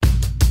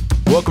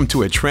Welcome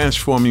to A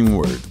Transforming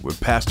Word with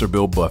Pastor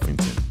Bill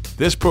Buffington.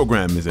 This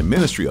program is a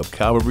ministry of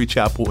Calvary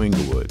Chapel,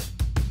 Inglewood.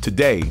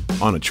 Today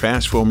on A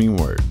Transforming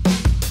Word.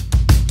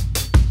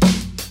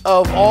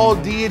 Of all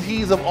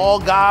deities, of all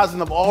gods,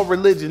 and of all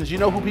religions, you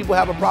know who people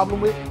have a problem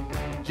with?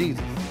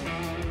 Jesus.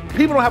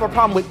 People don't have a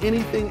problem with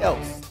anything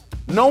else.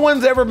 No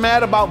one's ever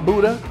mad about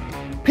Buddha.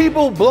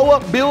 People blow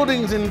up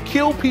buildings and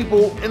kill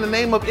people in the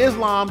name of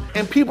Islam,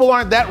 and people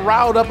aren't that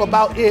riled up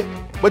about it.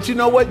 But you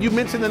know what? You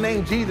mention the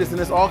name Jesus and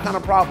it's all kind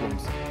of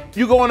problems.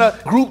 You go on a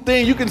group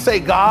thing, you can say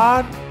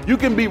God, you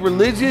can be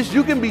religious,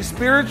 you can be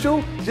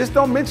spiritual, just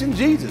don't mention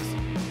Jesus.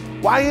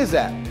 Why is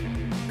that?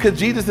 Because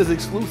Jesus is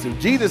exclusive.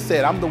 Jesus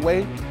said, I'm the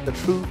way, the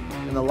truth,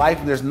 and the life,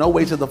 and there's no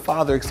way to the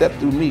Father except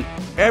through me.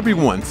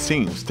 Everyone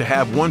seems to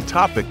have one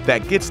topic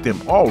that gets them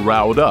all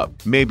riled up.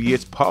 Maybe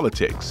it's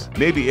politics,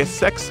 maybe it's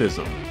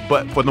sexism,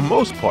 but for the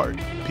most part,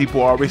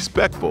 people are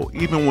respectful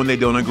even when they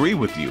don't agree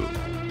with you.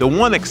 The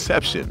one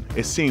exception,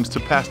 it seems to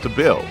Pastor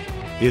Bill,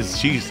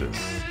 is Jesus.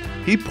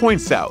 He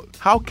points out,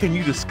 how can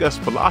you discuss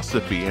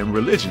philosophy and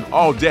religion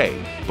all day,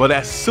 but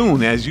as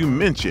soon as you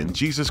mention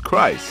Jesus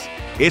Christ,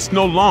 it's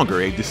no longer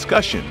a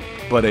discussion,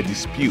 but a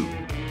dispute.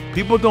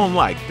 People don't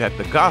like that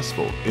the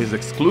gospel is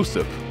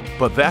exclusive,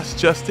 but that's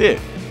just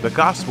it. The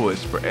gospel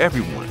is for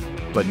everyone,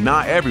 but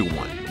not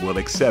everyone will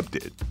accept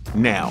it.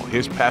 Now,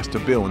 here's Pastor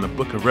Bill in the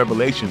book of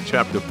Revelation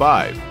chapter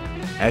 5,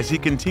 as he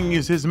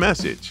continues his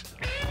message,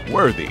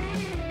 Worthy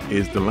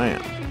is the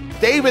Lamb.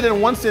 David,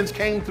 in one sense,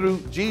 came through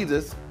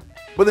Jesus,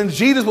 but then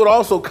Jesus would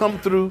also come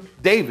through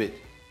David.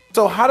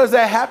 So how does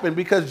that happen?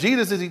 Because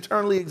Jesus is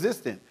eternally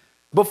existent.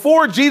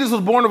 Before Jesus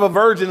was born of a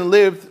virgin and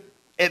lived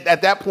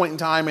at that point in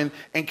time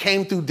and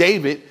came through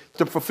David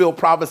to fulfill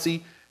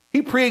prophecy,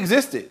 he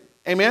pre-existed.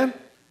 Amen?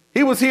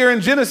 He was here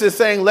in Genesis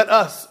saying, let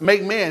us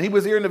make man. He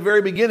was here in the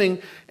very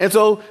beginning. And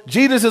so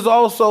Jesus is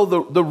also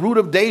the root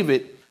of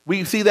David.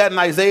 We see that in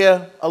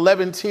Isaiah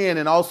 11:10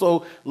 and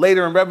also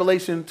later in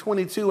Revelation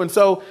 22. And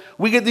so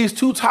we get these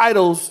two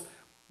titles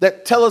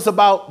that tell us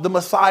about the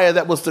Messiah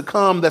that was to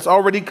come, that's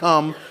already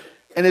come.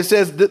 And it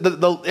says,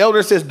 the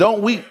elder says,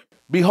 don't weep.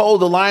 Behold,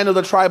 the Lion of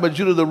the tribe of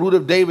Judah, the root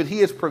of David, he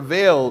has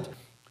prevailed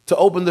to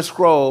open the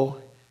scroll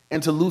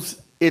and to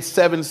loose its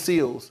 7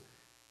 seals.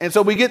 And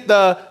so we get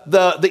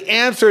the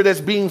answer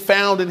that's being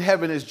found in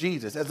heaven is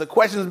Jesus. As the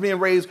question is being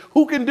raised,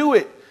 who can do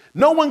it?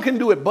 No one can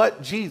do it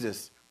but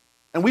Jesus.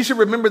 And we should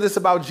remember this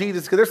about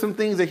Jesus because there's some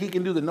things that he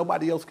can do that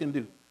nobody else can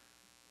do.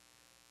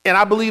 And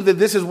I believe that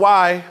this is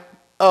why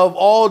of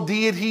all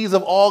deities,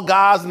 of all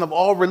gods, and of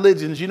all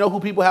religions, you know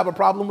who people have a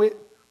problem with?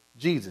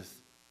 Jesus.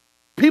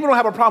 People don't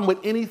have a problem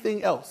with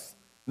anything else.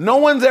 No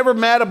one's ever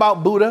mad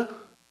about Buddha.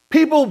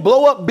 People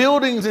blow up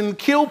buildings and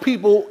kill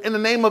people in the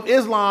name of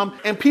Islam,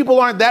 and people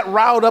aren't that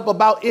riled up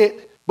about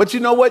it. But you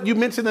know what? You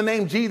mention the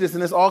name Jesus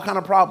and it's all kind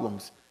of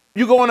problems.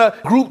 You go on a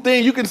group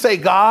thing, you can say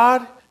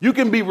God, you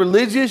can be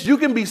religious, you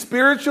can be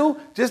spiritual,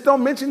 just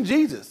don't mention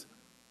Jesus.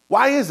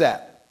 Why is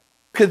that?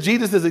 Because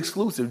Jesus is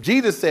exclusive.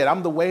 Jesus said,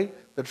 I'm the way,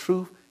 the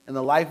truth, and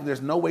the life, and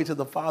there's no way to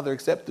the Father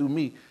except through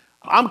me.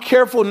 I'm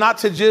careful not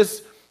to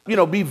just,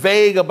 be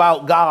vague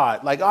about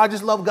God. Like, oh, I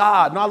just love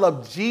God. No, I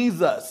love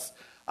Jesus.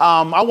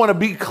 I want to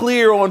be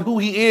clear on who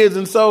he is.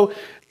 And so,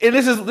 and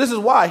this is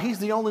why he's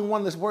the only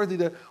one that's worthy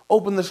to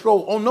open the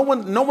scroll. Oh, no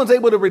one's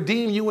able to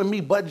redeem you and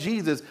me but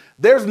Jesus.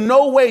 There's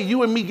no way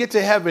you and me get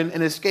to heaven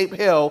and escape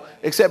hell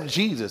except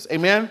Jesus.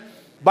 Amen.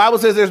 Bible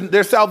says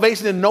there's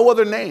salvation in no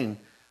other name.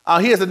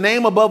 He has a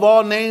name above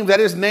all names. That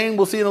his name,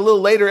 we'll see in a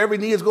little later, every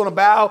knee is going to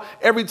bow,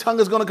 every tongue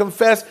is going to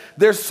confess.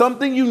 There's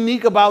something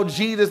unique about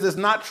Jesus that's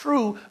not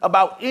true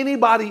about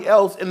anybody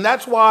else. And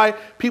that's why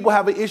people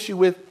have an issue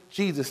with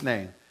Jesus'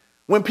 name.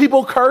 When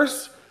people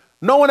curse,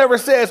 no one ever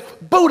says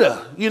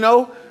Buddha,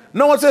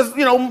 No one says,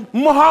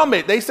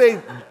 Muhammad.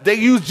 They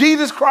use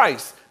Jesus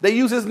Christ. They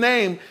use his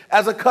name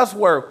as a cuss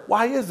word.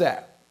 Why is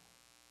that?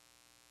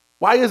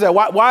 Why is that?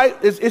 Why?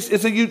 He's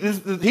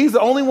the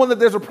only one that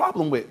there's a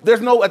problem with.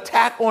 There's no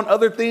attack on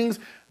other things.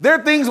 There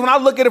are things, when I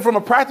look at it from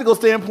a practical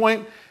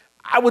standpoint,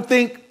 I would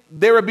think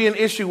there would be an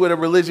issue with a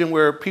religion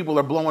where people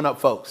are blowing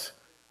up folks.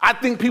 I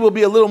think people would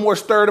be a little more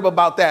stirred up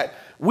about that.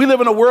 We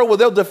live in a world where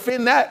they'll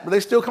defend that, but they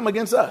still come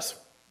against us.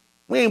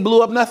 We ain't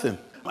blew up nothing.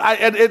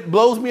 It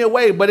blows me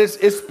away, but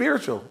it's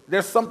spiritual.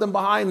 There's something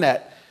behind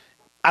that.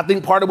 I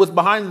think part of what's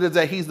behind it is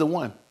that he's the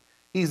one.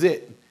 He's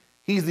it.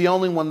 He's the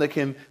only one that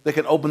can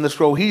open the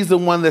scroll. He's the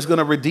one that's going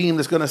to redeem,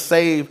 that's going to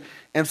save.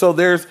 And so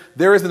there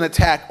is an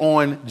attack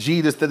on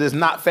Jesus that is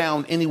not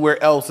found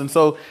anywhere else. And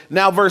so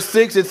now verse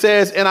 6, it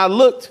says, and I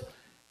looked,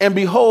 and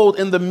behold,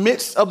 in the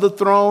midst of the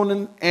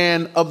throne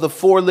and of the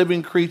 4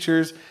 living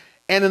creatures,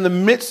 and in the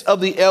midst of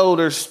the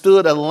elders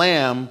stood a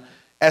lamb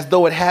as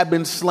though it had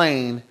been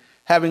slain,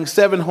 having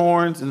 7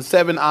 horns and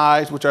 7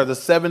 eyes, which are the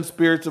 7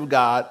 spirits of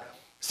God,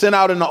 sent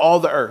out into all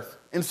the earth.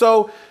 And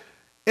so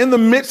in the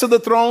midst of the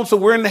throne, so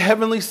we're in the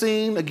heavenly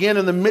scene. Again,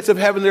 in the midst of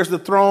heaven, there's the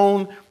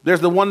throne. There's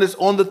the one that's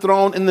on the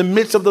throne. In the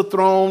midst of the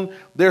throne,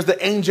 there's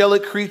the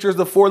angelic creatures,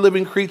 the 4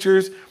 living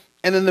creatures.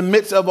 And in the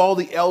midst of all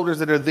the elders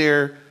that are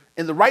there,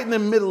 right in the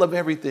middle of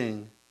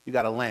everything, you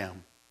got a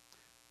lamb.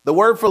 The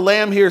word for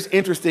lamb here is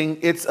interesting.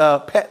 It's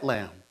a pet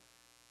lamb.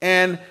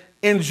 And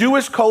in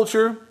Jewish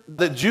culture,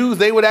 the Jews,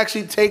 they would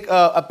actually take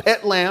a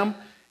pet lamb,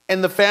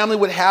 and the family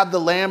would have the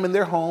lamb in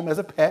their home as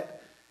a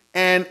pet.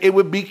 And it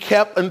would be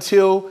kept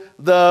until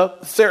there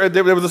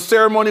was a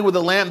ceremony with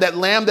the lamb. That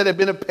lamb that had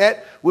been a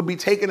pet would be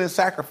taken and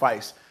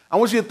sacrificed. I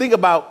want you to think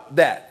about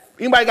that.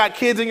 Anybody got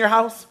kids in your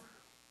house?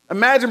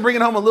 Imagine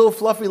bringing home a little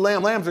fluffy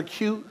lamb. Lambs are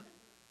cute.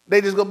 They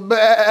just go,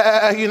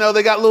 bah,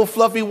 they got little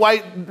fluffy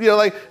white,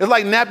 it's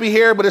like nappy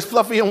hair, but it's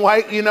fluffy and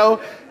white,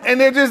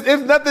 and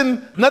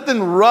it's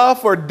nothing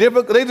rough or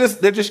difficult.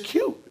 They're just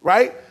cute,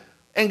 right?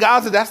 And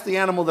God said, that's the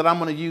animal that I'm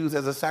going to use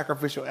as a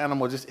sacrificial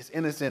animal. It's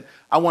innocent.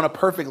 I want a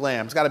perfect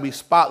lamb. It's got to be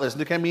spotless.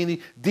 There can't be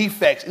any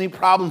defects, any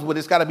problems with it.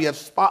 It's got to be a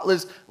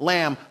spotless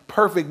lamb,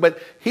 perfect.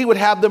 But he would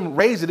have them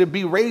raise it. It'd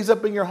be raised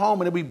up in your home,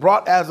 and it'd be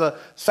brought as a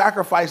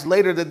sacrifice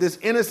later, that this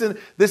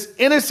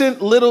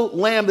innocent little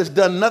lamb that's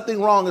done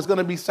nothing wrong is going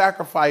to be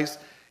sacrificed.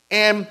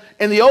 And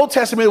in the Old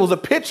Testament, it was a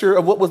picture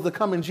of what was to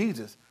come in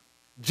Jesus.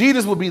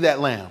 Jesus would be that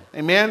lamb.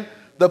 Amen.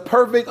 The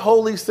perfect,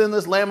 holy,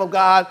 sinless Lamb of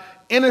God,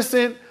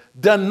 innocent,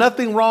 done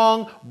nothing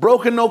wrong,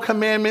 broken no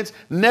commandments,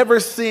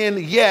 never sinned,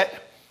 yet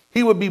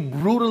he would be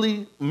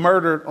brutally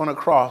murdered on a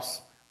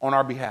cross on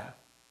our behalf.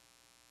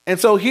 And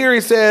so here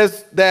he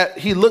says that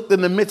he looked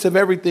in the midst of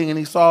everything and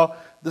he saw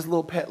this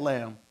little pet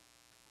lamb.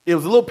 It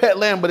was a little pet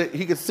lamb, but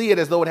he could see it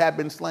as though it had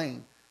been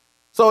slain.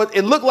 So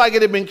it looked like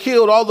it had been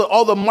killed.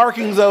 All the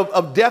markings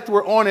of death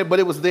were on it, but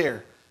it was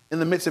there in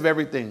the midst of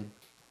everything.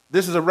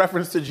 This is a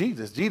reference to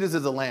Jesus. Jesus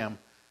is a lamb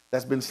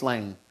that's been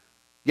slain,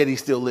 yet he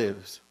still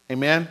lives.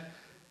 Amen.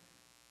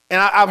 And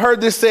I've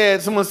heard this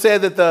said, someone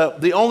said that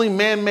the only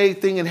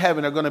man-made thing in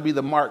heaven are going to be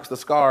the marks, the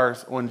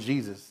scars on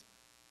Jesus.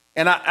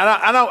 And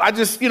I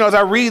just, as I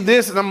read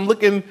this and I'm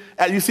looking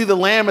at, you see the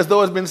lamb as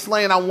though it's been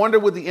slain, I wonder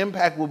what the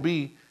impact will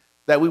be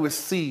that we would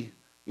see,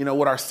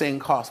 what our sin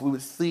costs. We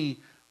would see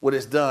what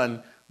it's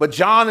done. But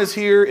John is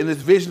here in this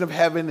vision of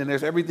heaven, and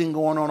there's everything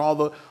going on,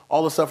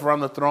 all the stuff around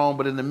the throne.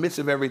 But in the midst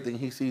of everything,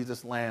 he sees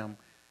this lamb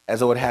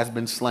as though it has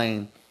been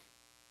slain.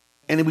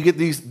 And then we get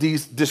these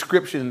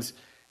descriptions.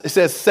 It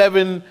says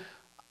 7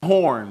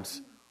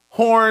 horns.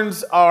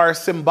 Horns are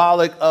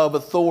symbolic of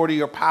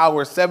authority or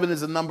power. 7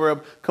 is a number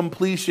of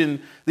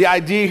completion. The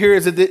idea here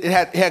is that it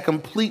had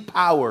complete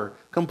power,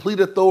 complete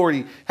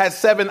authority, had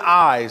 7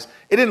 eyes.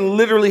 It didn't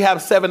literally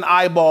have 7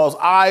 eyeballs.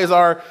 Eyes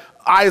are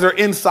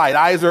insight.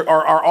 Eyes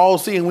are all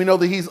seeing. We know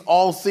that he's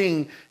all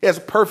seeing. He has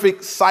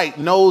perfect sight,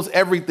 knows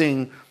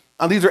everything.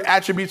 These are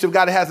attributes of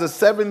God. It has the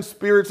 7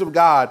 spirits of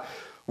God.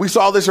 We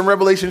saw this in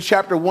Revelation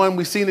chapter 1.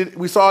 We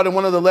saw it in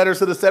one of the letters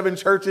to the 7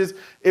 churches.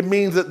 It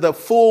means that the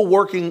full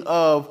working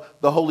of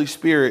the Holy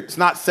Spirit. It's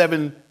not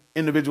 7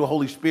 individual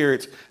Holy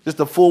Spirits, just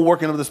the full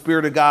working of the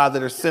Spirit of God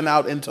that are sent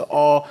out into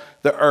all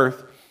the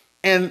earth.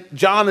 And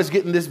John is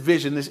getting this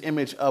vision, this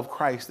image of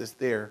Christ that's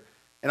there.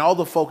 And all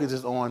the focus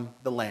is on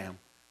the lamb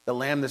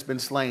that's been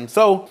slain.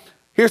 So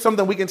here's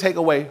something we can take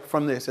away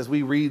from this as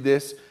we read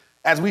this.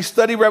 As we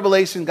study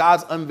Revelation,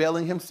 God's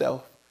unveiling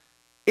himself.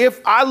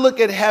 If I look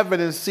at heaven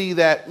and see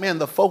that, man,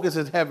 the focus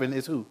in heaven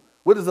is who?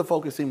 What does the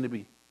focus seem to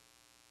be?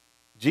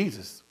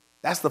 Jesus.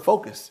 That's the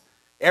focus.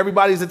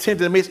 Everybody's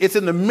attention, it's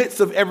in the midst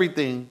of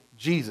everything,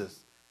 Jesus.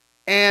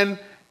 And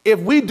if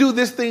we do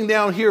this thing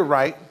down here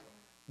right,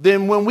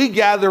 then when we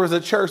gather as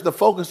a church, the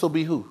focus will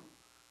be who?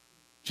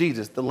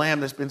 Jesus, the lamb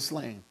that's been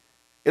slain.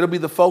 It'll be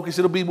the focus.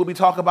 It'll be what we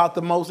talk about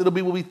the most. It'll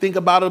be what we think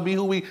about. It'll be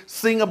who we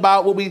sing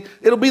about.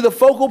 It'll be the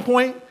focal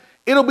point.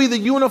 It'll be the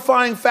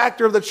unifying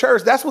factor of the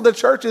church. That's what the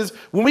church is.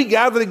 When we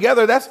gather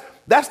together,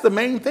 that's the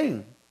main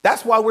thing.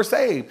 That's why we're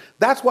saved.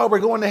 That's why we're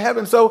going to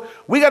heaven. So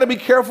we got to be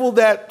careful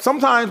that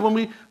sometimes when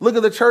we look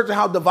at the church and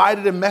how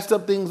divided and messed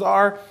up things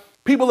are,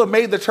 people have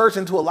made the church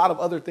into a lot of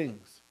other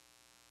things.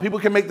 People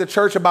can make the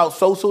church about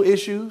social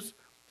issues.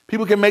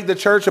 People can make the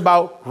church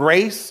about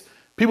race.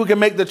 People can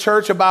make the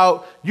church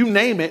about, you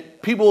name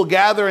it. People will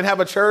gather and have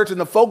a church and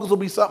the focus will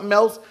be something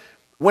else.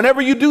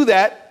 Whenever you do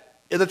that,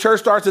 if the church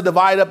starts to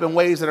divide up in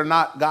ways that are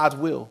not God's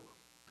will.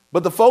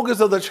 But the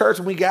focus of the church,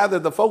 when we gather,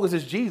 the focus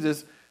is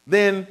Jesus,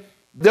 then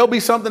there'll be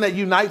something that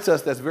unites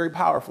us that's very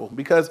powerful.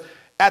 Because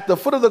at the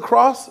foot of the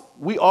cross,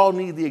 we all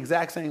need the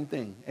exact same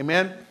thing.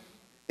 Amen?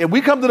 If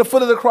we come to the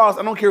foot of the cross,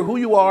 I don't care who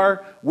you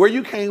are, where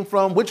you came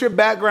from, what your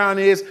background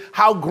is,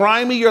 how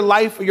grimy your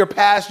life or your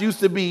past used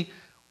to be,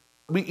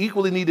 we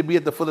equally need to be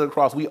at the foot of the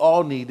cross. We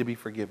all need to be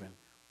forgiven.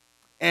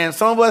 And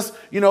some of us,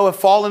 have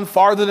fallen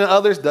farther than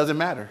others. Doesn't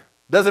matter.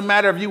 Doesn't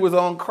matter if you was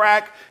on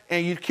crack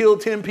and you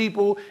killed 10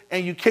 people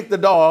and you kicked the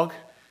dog.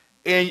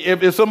 And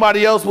if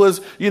somebody else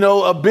was,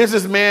 a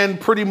businessman,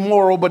 pretty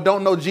moral, but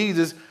don't know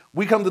Jesus,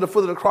 we come to the foot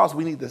of the cross.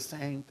 We need the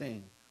same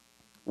thing.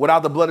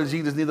 Without the blood of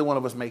Jesus, neither one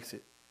of us makes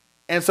it.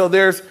 And so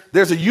there's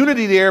a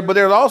unity there, but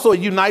there's also, it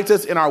unites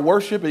us in our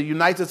worship. It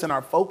unites us in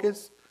our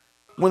focus.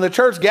 When the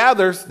church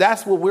gathers,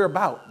 that's what we're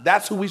about.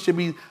 That's who we should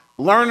be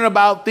learning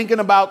about, thinking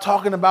about,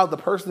 talking about, the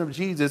person of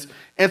Jesus.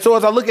 And so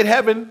as I look at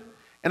heaven,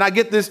 and I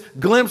get this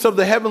glimpse of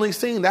the heavenly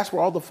scene, that's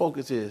where all the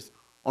focus is,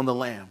 on the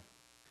Lamb.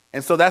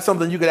 And so that's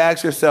something you could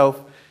ask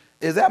yourself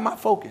Is that my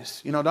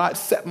focus? Do I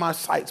set my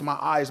sights, my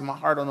eyes, my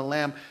heart on the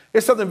Lamb?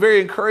 There's something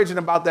very encouraging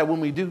about that when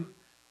we do,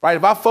 right?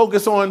 If I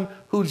focus on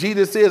who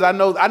Jesus is, I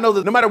know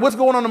that no matter what's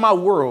going on in my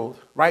world,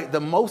 right, the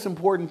most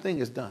important thing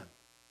is done.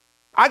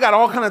 I got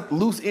all kind of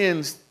loose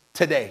ends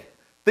today,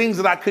 things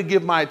that I could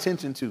give my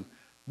attention to.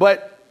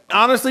 But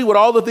honestly, with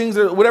all the things,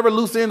 whatever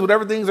loose ends,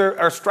 whatever things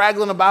are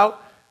straggling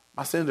about,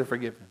 my sins are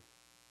forgiven.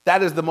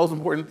 That is the most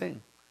important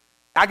thing.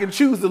 I can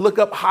choose to look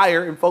up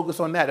higher and focus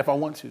on that if I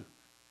want to.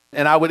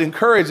 And I would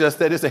encourage us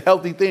that it's a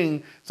healthy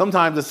thing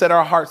sometimes to set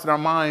our hearts and our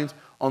minds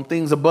on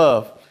things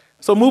above.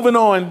 So moving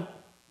on,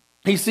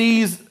 he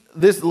sees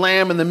this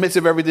lamb in the midst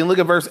of everything. Look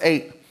at verse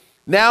 8.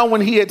 Now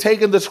when he had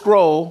taken the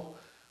scroll,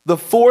 the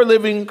 4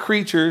 living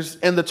creatures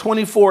and the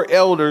 24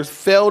 elders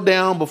fell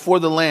down before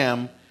the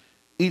lamb,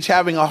 each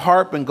having a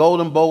harp and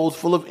golden bowls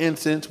full of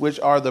incense, which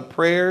are the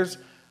prayers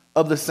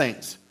of the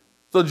saints.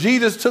 So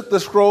Jesus took the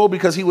scroll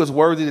because he was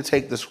worthy to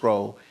take the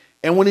scroll.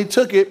 And when he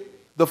took it,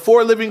 the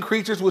 4 living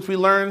creatures, which we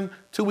learned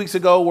 2 weeks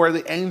ago, were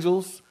the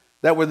angels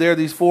that were there,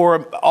 these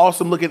 4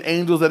 awesome looking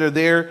angels that are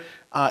there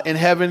in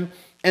heaven.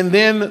 And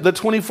then the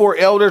 24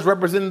 elders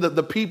representing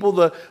the people,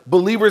 the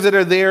believers that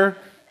are there,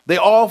 they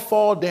all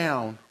fall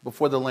down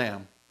before the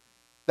Lamb.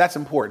 That's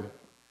important.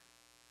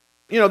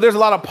 There's a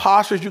lot of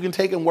postures you can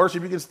take in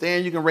worship. You can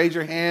stand, you can raise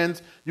your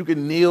hands, you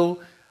can kneel.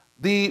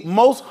 The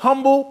most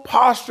humble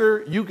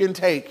posture you can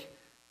take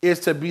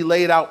is to be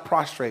laid out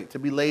prostrate, to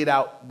be laid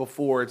out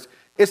before.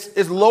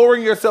 It's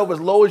lowering yourself as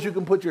low as you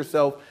can put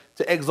yourself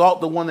to exalt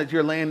the one that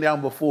you're laying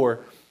down before.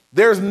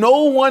 There's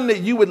no one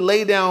that you would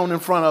lay down in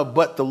front of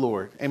but the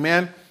Lord.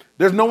 Amen.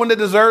 There's no one that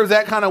deserves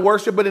that kind of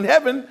worship. But in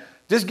heaven,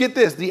 just get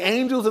this, the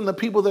angels and the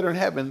people that are in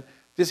heaven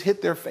just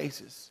hit their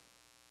faces.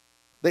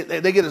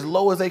 They get as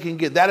low as they can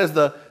get. That is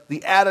the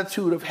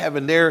attitude of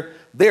heaven.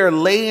 They're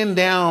laying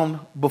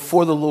down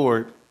before the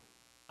Lord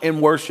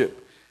in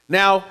worship.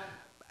 Now,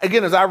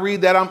 again, as I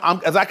read that,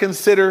 as I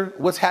consider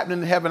what's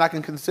happening in heaven, I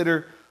can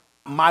consider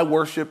my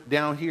worship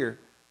down here.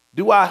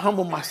 Do I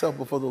humble myself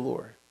before the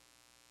Lord?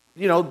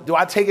 Do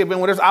I take it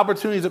when there's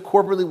opportunities to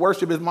corporately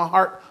worship? Is my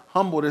heart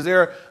humbled? Is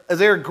there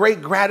a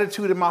great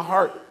gratitude in my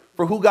heart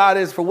for who God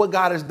is, for what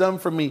God has done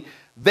for me?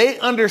 They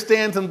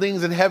understand some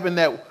things in heaven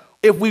that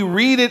if we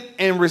read it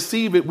and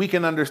receive it, we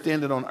can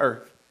understand it on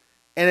earth.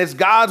 And it's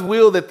God's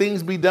will that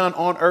things be done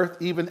on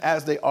earth, even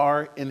as they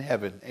are in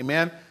heaven.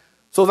 Amen.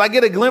 So as I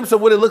get a glimpse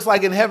of what it looks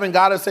like in heaven,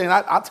 God is saying,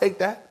 I'll take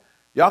that.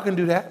 Y'all can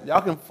do that.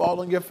 Y'all can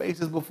fall on your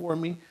faces before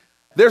me.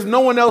 There's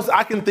no one else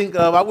I can think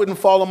of. I wouldn't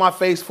fall on my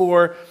face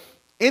for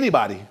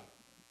anybody,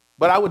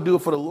 but I would do it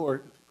for the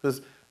Lord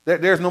because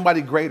there's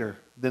nobody greater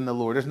than the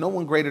Lord. There's no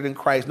one greater than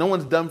Christ. No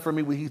one's done for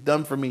me what he's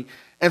done for me.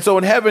 And so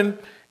in heaven,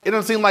 it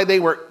doesn't seem like they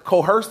were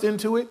coerced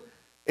into it.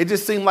 It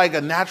just seemed like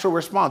a natural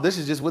response. This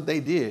is just what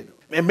they did.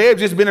 It may have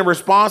just been a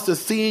response to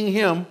seeing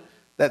him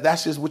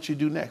that's just what you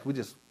do next. We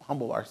just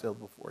humble ourselves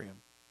before him.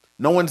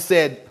 No one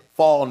said,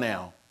 fall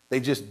now. They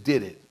just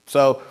did it.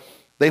 So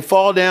they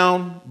fall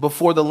down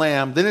before the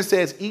Lamb. Then it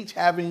says, each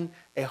having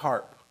a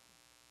harp.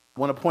 I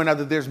want to point out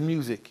that there's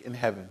music in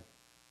heaven.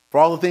 For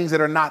all the things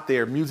that are not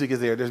there, music is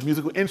there. There's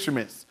musical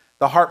instruments.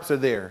 The harps are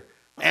there.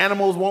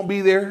 Animals won't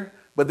be there,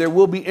 but there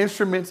will be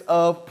instruments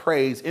of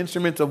praise,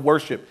 instruments of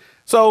worship.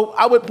 So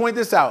I would point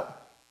this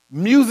out.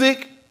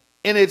 Music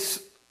in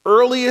its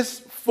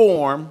earliest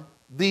form,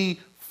 the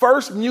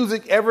first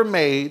music ever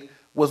made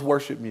was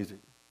worship music.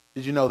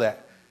 Did you know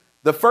that?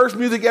 The first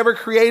music ever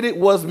created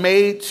was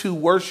made to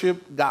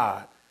worship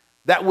God.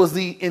 That was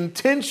the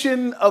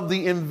intention of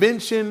the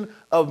invention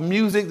of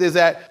music, is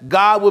that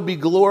God would be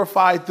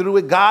glorified through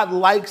it. God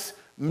likes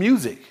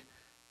music.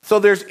 So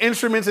there's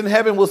instruments in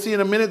heaven. We'll see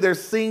in a minute. They're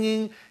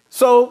singing.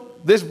 So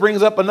this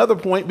brings up another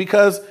point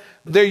because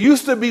there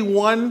used to be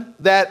one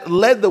that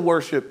led the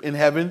worship in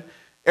heaven.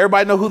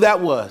 Everybody know who that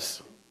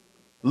was?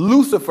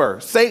 Lucifer,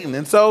 Satan.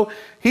 And so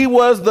he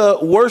was the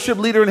worship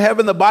leader in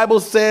heaven. The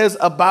Bible says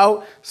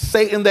about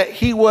Satan that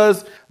he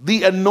was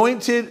the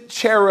anointed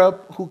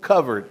cherub who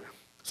covered.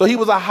 So he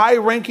was a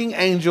high-ranking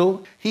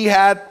angel. He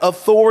had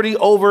authority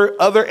over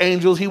other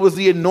angels. He was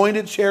the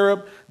anointed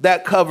cherub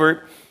that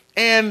covered.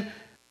 And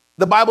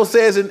the Bible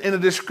says in a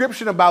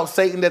description about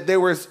Satan that there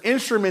was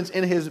instruments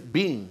in his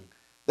being,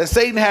 that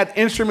Satan had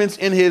instruments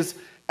in his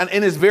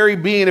very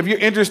being. If you're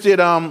interested,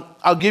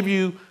 I'll give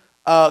you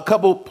a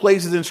couple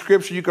places in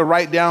scripture you can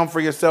write down for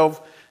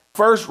yourself.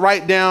 First,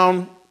 write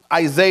down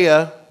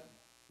Isaiah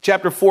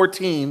chapter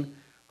 14,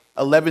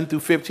 11 through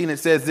 15. It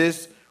says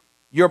this,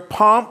 your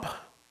pomp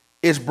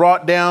is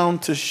brought down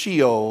to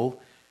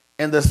Sheol,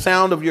 and the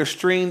sound of your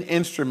stringed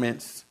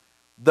instruments,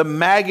 the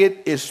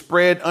maggot is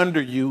spread under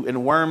you,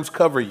 and worms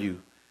cover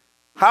you.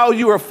 How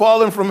you are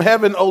fallen from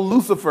heaven, O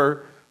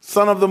Lucifer,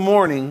 son of the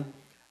morning.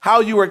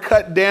 How you are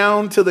cut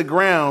down to the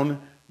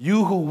ground,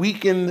 you who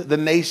weaken the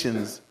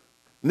nations.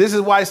 And this is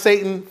why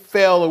Satan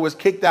fell or was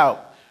kicked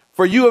out.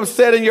 For you have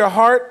said in your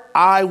heart,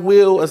 I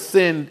will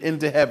ascend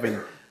into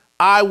heaven.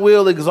 I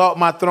will exalt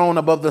my throne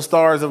above the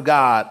stars of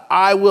God.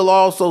 I will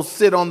also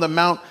sit on the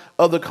mount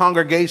of the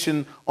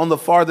congregation on the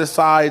farthest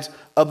sides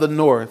of the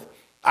north.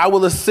 I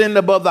will ascend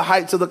above the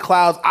heights of the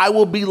clouds. I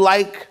will be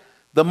like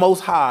the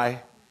Most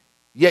High,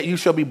 yet you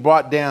shall be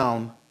brought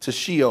down to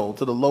Sheol,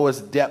 to the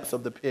lowest depths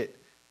of the pit.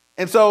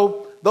 And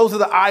so those are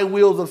the I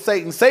wills of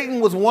Satan. Satan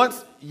was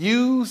once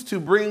used to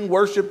bring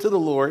worship to the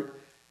Lord,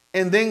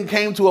 and then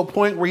came to a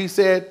point where he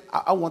said,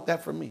 I want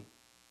that for me.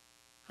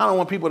 I don't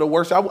want people to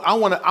worship. I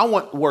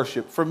want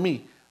worship for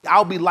me.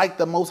 I'll be like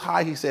the Most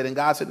High, he said. And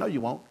God said, no,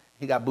 you won't.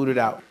 He got booted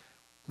out.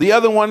 The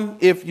other one,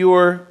 if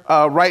you're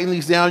writing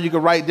these down, you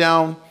can write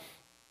down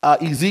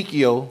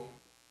Ezekiel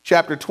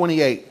chapter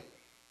 28.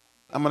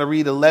 I'm going to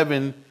read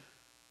 11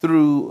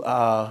 through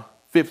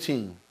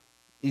 15.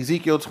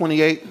 Ezekiel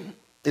 28.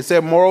 It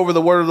said, moreover,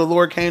 the word of the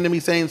Lord came to me,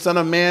 saying, Son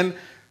of man,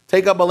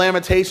 take up a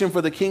lamentation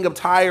for the king of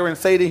Tyre, and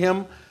say to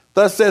him,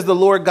 thus says the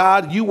Lord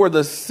God, you were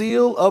the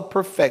seal of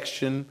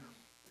perfection,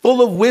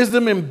 full of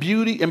wisdom and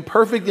beauty, and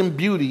perfect in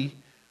beauty.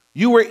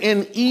 You were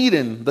in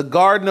Eden, the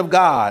garden of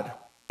God.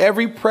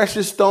 Every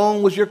precious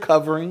stone was your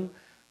covering,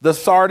 the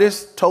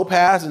sardius,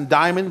 topaz, and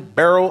diamond,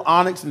 beryl,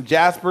 onyx, and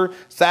jasper,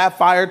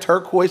 sapphire,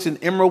 turquoise,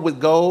 and emerald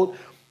with gold.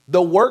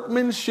 The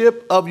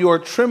workmanship of your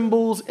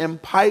timbrels and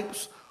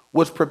pipes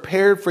was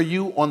prepared for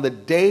you on the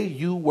day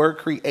you were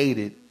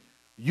created.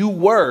 You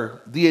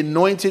were the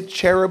anointed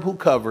cherub who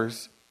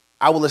covers.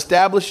 I will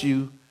establish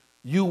you.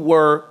 You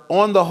were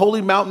on the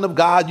holy mountain of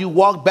God. You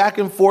walked back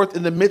and forth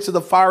in the midst of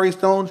the fiery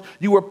stones.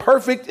 You were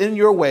perfect in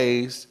your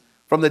ways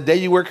from the day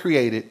you were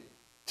created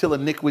till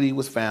iniquity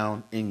was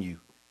found in you.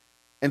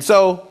 And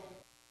so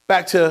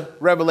back to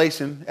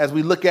Revelation, as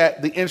we look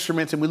at the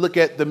instruments and we look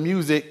at the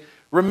music,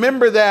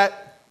 remember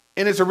that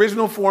in its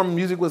original form,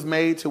 music was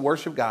made to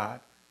worship God.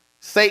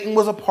 Satan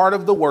was a part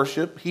of the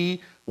worship.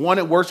 He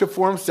wanted worship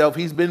for himself.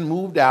 He's been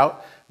moved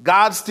out.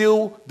 God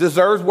still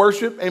deserves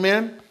worship.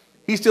 Amen.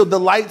 He still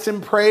delights in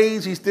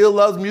praise. He still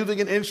loves music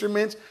and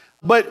instruments.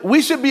 But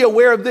we should be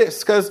aware of this,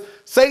 because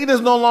Satan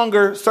is no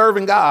longer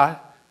serving God.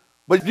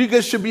 But you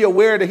guys should be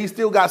aware that he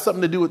still got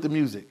something to do with the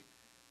music.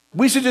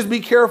 We should just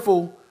be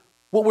careful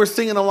what we're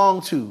singing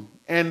along to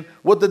and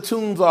what the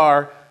tunes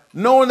are,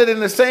 knowing that in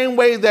the same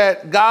way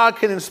that God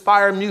can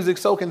inspire music,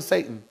 so can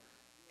Satan.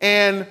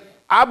 And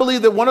I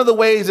believe that one of the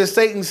ways that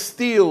Satan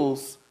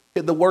steals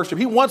the worship,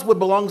 he wants what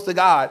belongs to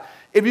God.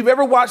 If you've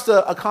ever watched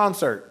a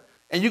concert,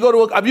 and you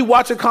go to if you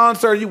watch a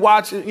concert, you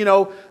watch,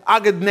 I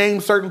could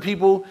name certain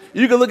people.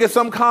 You can look at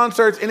some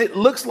concerts and it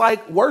looks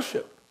like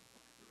worship.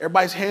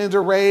 Everybody's hands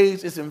are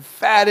raised. It's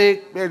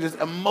emphatic. They're just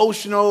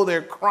emotional.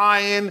 They're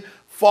crying,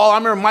 fall. I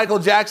remember Michael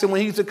Jackson,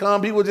 when he used to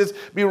come, people would just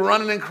be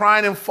running and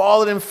crying and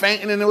falling and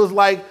fainting. And it was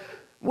like,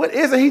 what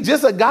is it? He's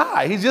just a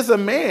guy. He's just a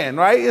man,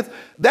 right?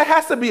 That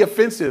has to be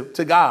offensive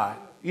to God.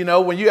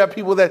 When you have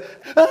people that,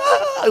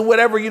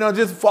 whatever,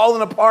 just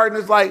falling apart. And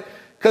it's like,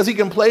 because he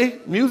can play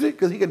music,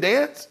 because he can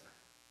dance.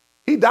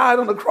 He died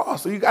on the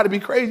cross, so you got to be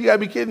crazy. You got to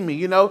be kidding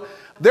me, There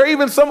are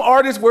even some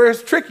artists where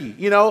it's tricky.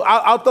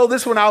 I'll throw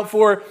this one out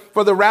for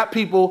the rap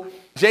people.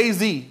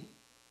 Jay-Z,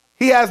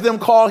 he has them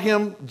call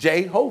him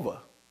Jehovah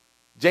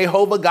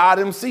God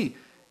MC.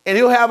 And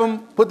he'll have them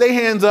put their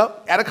hands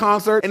up at a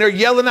concert, and they're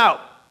yelling out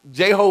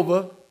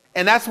Jehovah.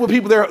 And that's what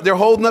people, they're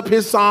holding up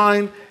his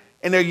sign,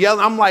 and they're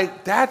yelling. I'm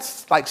like,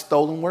 that's like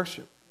stolen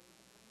worship.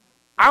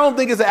 I don't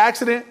think it's an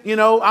accident.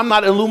 I'm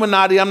not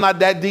Illuminati. I'm not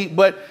that deep,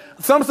 but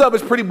some stuff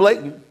is pretty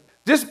blatant.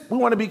 We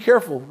want to be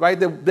careful, right?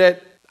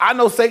 That I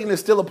know Satan is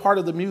still a part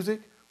of the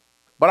music,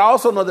 but I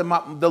also know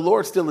that the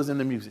Lord still is in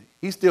the music.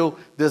 He still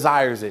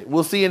desires it.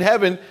 We'll see in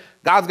heaven,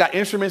 God's got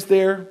instruments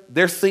there.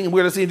 They're singing.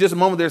 We're going to see in just a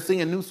moment, they're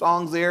singing new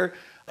songs there.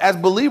 As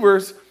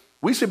believers,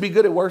 we should be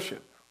good at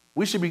worship.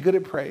 We should be good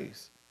at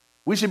praise.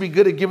 We should be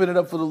good at giving it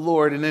up for the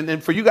Lord.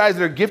 And for you guys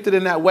that are gifted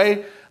in that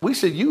way, we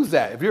should use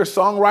that. If you're a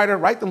songwriter,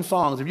 write them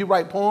songs. If you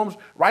write poems,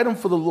 write them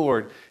for the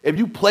Lord. If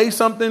you play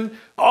something,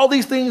 all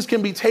these things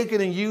can be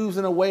taken and used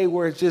in a way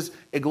where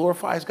it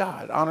glorifies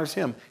God, honors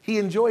him. He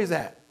enjoys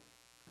that.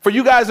 For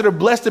you guys that are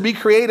blessed to be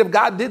creative,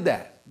 God did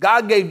that.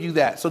 God gave you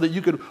that so that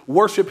you could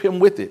worship him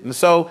with it. And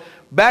so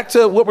back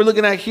to what we're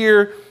looking at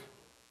here,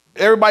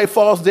 everybody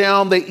falls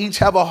down. They each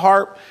have a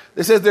harp.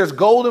 It says there's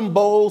golden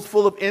bowls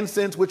full of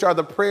incense, which are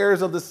the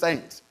prayers of the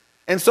saints.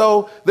 And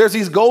so there's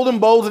these golden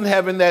bowls in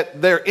heaven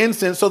that they're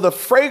incense. So the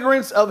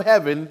fragrance of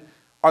heaven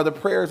are the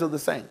prayers of the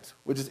saints,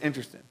 which is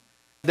interesting.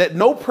 That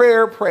no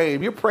prayer prayed.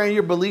 If you're praying,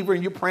 you're a believer,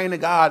 and you're praying to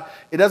God,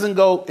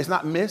 it's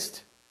not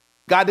missed.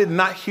 God did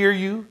not hear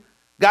you.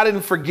 God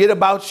didn't forget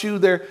about you.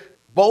 They're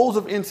bowls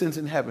of incense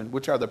in heaven,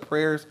 which are the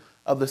prayers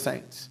of the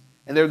saints.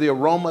 And they're the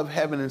aroma of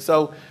heaven. And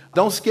so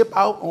don't skip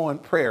out on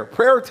prayer.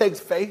 Prayer takes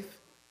faith,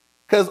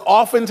 because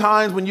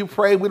oftentimes when you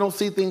pray, we don't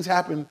see things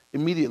happen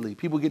immediately.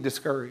 People get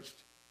discouraged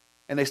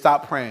and they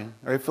stop praying,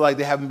 or they feel like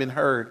they haven't been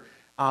heard.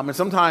 And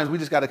sometimes we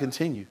just got to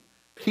continue.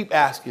 Keep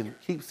asking,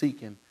 keep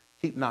seeking,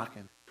 keep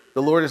knocking.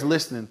 The Lord is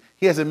listening.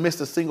 He hasn't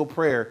missed a single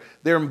prayer.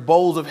 They're in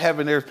bowls of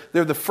heaven.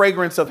 They're the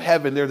fragrance of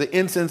heaven. They're the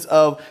incense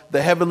of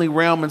the heavenly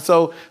realm. And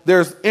so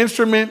there's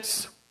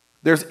instruments.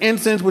 There's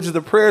incense, which is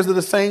the prayers of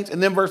the saints.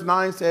 And then verse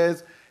 9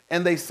 says,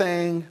 and they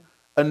sang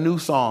a new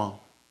song.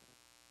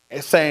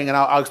 sang, and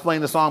I'll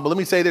explain the song, but let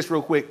me say this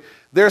real quick.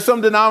 There are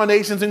some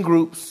denominations and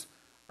groups,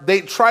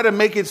 they try to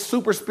make it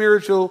super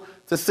spiritual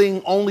to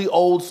sing only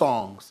old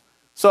songs.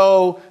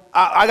 So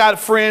I got a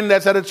friend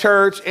that's at a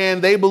church,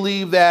 and they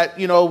believe that,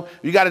 you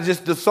got to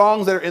just, the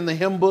songs that are in the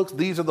hymn books,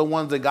 these are the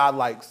ones that God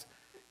likes.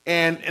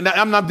 And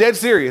I'm dead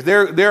serious.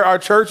 There are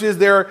churches,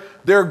 there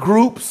are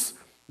groups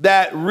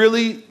that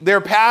really, there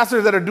are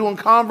pastors that are doing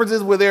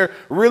conferences where they're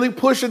really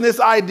pushing this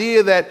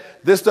idea that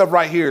this stuff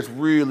right here is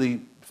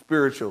really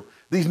spiritual.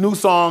 These new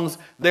songs,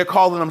 they're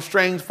calling them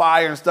strange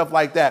fire and stuff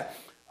like that.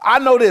 I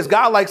know this,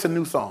 God likes a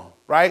new song,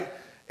 right?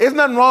 There's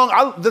nothing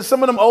wrong.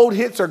 Some of them old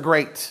hits are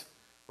great,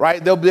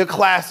 right? They'll be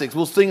classics.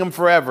 We'll sing them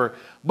forever.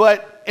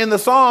 But in the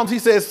Psalms, he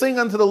says, sing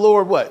unto the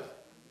Lord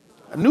what?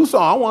 A new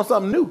song. I want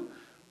something new.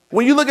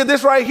 When you look at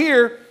this right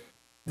here,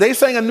 they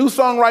sang a new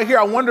song right here.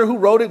 I wonder who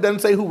wrote it. Doesn't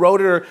say who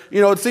wrote it, or,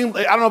 it seemed,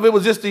 I don't know if it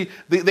was just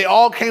they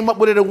all came up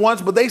with it at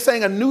once, but they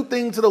sang a new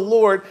thing to the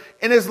Lord.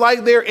 And it's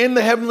like they're in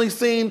the heavenly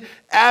scene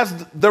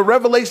as the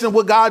revelation of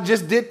what God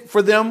just did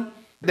for them.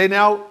 They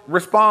now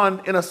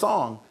respond in a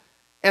song.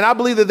 And I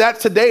believe that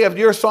today, if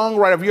you're a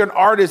songwriter, if you're an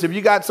artist, if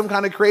you got some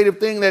kind of creative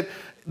thing, that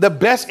the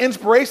best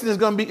inspiration is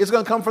going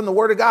to come from the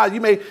Word of God.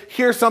 You may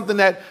hear something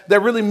that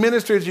really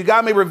ministers you.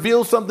 God may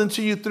reveal something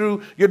to you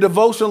through your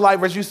devotional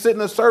life as you sit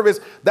in a service.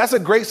 That's a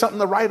great something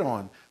to write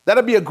on.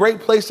 That'll be a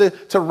great place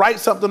to write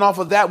something off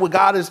of that, where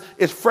God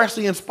is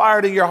freshly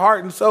inspired in your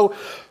heart. And so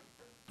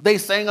they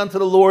sang unto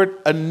the Lord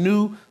a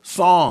new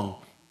song.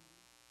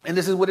 And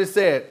this is what it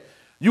said.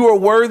 You are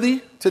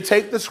worthy to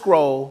take the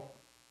scroll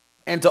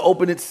and to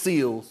open its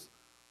seals,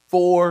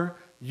 for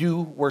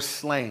you were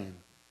slain.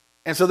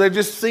 And so they're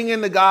just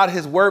singing to God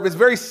his word. It's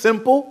very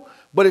simple,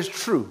 but it's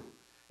true.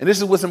 And this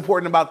is what's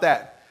important about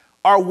that.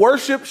 Our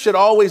worship should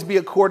always be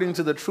according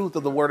to the truth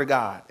of the word of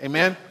God.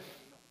 Amen.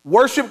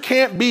 Worship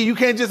you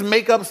can't just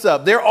make up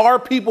stuff. There are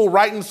people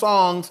writing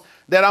songs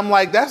that I'm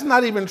like, that's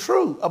not even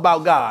true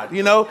about God,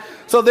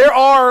 So there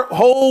are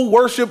whole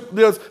worship,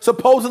 there's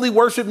supposedly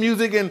worship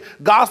music and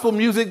gospel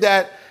music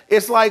that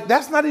it's like,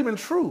 that's not even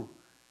true.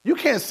 You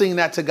can't sing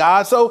that to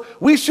God. So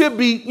we should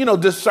be,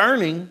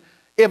 discerning.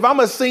 If I'm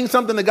going to sing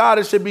something to God,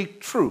 it should be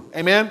true.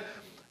 Amen.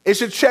 It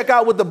should check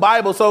out with the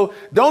Bible. So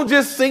don't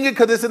just sing it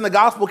because it's in the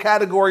gospel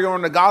category or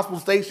in the gospel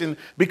station,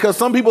 because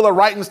some people are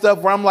writing stuff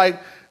where I'm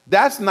like,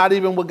 that's not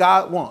even what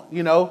God wants.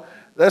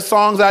 There's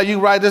songs that you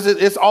write.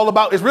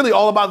 It's really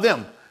all about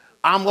them.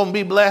 I'm going to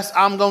be blessed.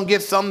 I'm going to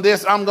get some of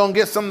this. I'm going to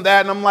get some of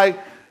that. And I'm like,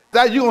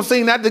 that you going to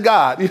sing that to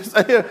God.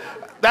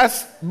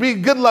 Be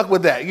good luck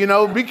with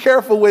that. Be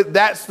careful with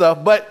that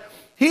stuff. But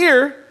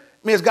here,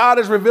 as God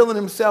is revealing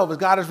himself, as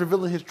God is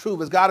revealing his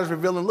truth, as God is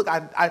revealing, look,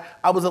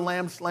 I was a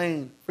lamb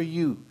slain for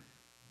you.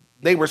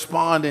 They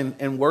respond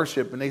in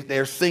worship, and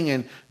they're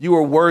singing, you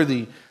are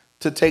worthy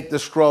to take the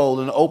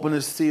scroll and open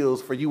its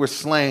seals, for you were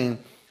slain.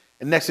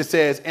 And next it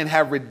says, and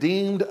have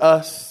redeemed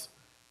us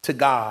to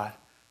God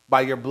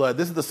by your blood.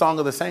 This is the song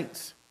of the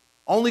saints.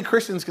 Only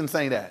Christians can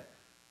say that.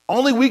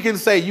 Only we can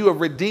say you have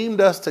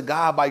redeemed us to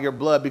God by your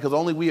blood, because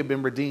only we have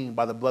been redeemed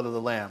by the blood of the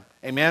Lamb.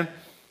 Amen.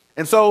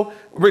 And so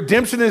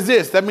redemption is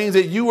this. That means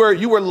that you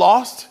were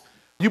lost.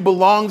 You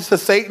belonged to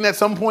Satan at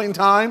some point in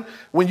time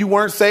when you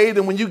weren't saved.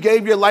 And when you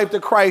gave your life to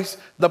Christ,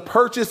 the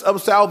purchase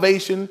of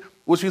salvation,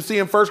 which you see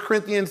in 1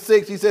 Corinthians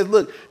 6, he says,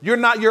 look, you're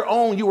not your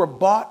own. You were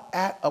bought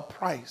at a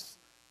price.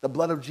 The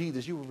blood of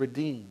Jesus, you were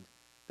redeemed.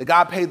 That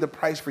God paid the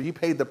price for you,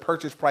 paid the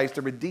purchase price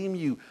to redeem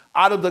you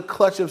out of the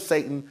clutch of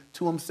Satan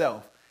to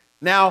himself.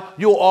 Now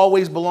you'll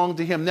always belong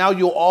to him. Now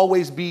you'll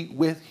always be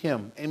with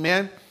him.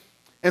 Amen.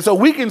 And so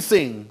we can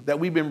sing that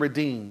we've been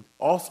redeemed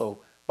also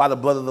by the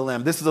blood of the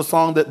Lamb. This is a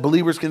song that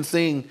believers can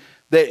sing,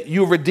 that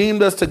you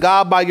redeemed us to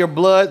God by your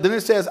blood. Then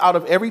it says, out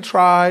of every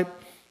tribe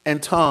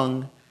and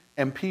tongue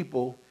and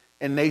people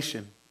and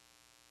nation.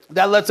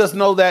 That lets us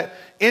know that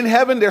in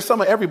heaven, there's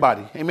some of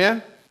everybody.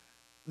 Amen.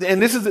 And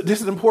this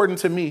is important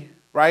to me,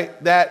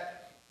 right?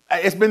 That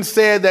it's been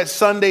said that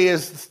Sunday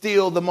is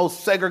still the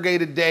most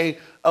segregated day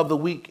of the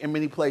week in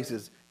many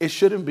places. It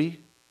shouldn't be.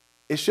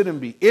 It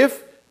shouldn't be.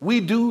 If we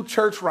do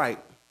church right,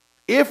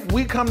 if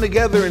we come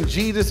together and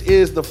Jesus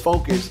is the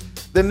focus,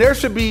 then there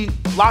should be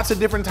lots of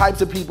different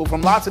types of people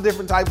from lots of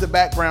different types of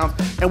backgrounds,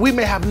 and we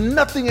may have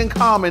nothing in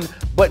common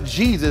but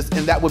Jesus,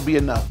 and that would be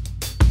enough.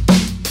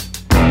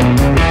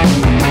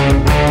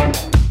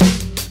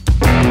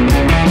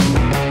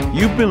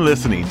 You've been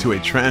listening to A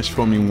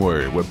Transforming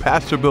Word with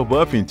Pastor Bill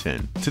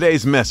Buffington.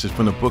 Today's message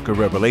from the book of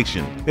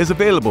Revelation is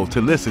available to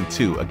listen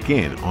to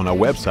again on our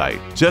website.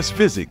 Just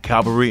visit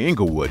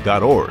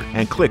calvaryinglewood.org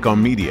and click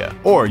on media,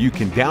 or you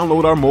can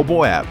download our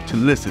mobile app to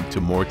listen to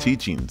more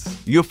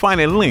teachings. You'll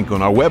find a link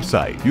on our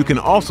website. You can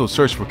also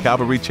search for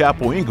Calvary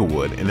Chapel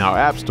Inglewood in our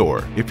app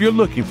store. If you're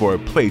looking for a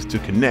place to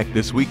connect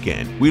this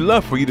weekend, we'd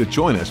love for you to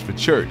join us for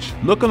church.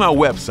 Look on our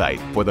website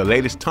for the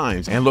latest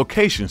times and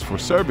locations for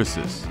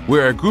services.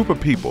 We're a group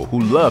of people who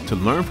love to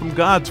learn from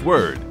God's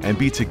Word and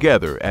be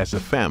together as a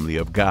family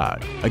of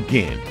God.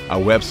 Again,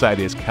 our website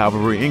is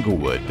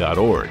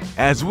calvaryinglewood.org.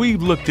 As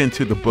we've looked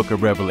into the book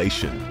of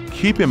Revelation,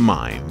 keep in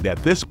mind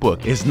that this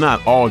book is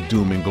not all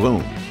doom and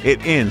gloom.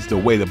 It ends the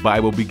way the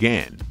Bible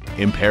began,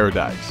 in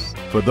paradise.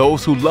 For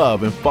those who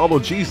love and follow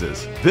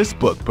Jesus, this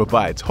book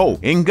provides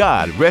hope in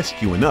God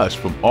rescuing us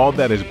from all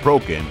that is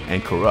broken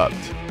and corrupt.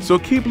 So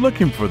keep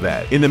looking for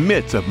that in the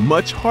midst of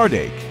much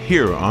heartache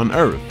here on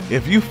earth.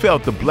 If you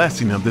felt the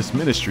blessing of this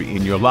ministry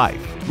in your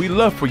life, we'd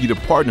love for you to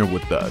partner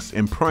with us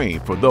in praying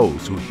for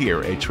those who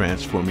hear a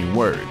transforming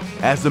word.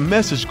 As the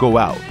message go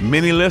out,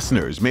 many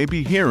listeners may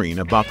be hearing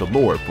about the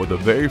Lord for the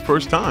very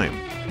first time.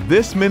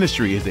 This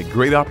ministry is a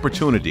great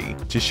opportunity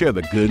to share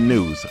the good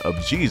news of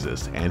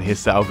Jesus and His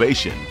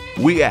salvation.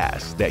 We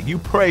ask that you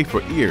pray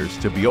for ears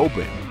to be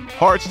opened,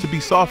 hearts to be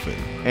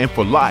softened, and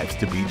for lives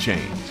to be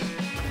changed.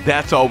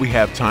 That's all we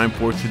have time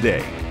for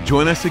today.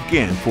 Join us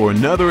again for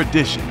another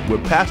edition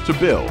with Pastor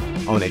Bill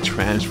on A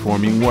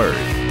Transforming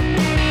Word.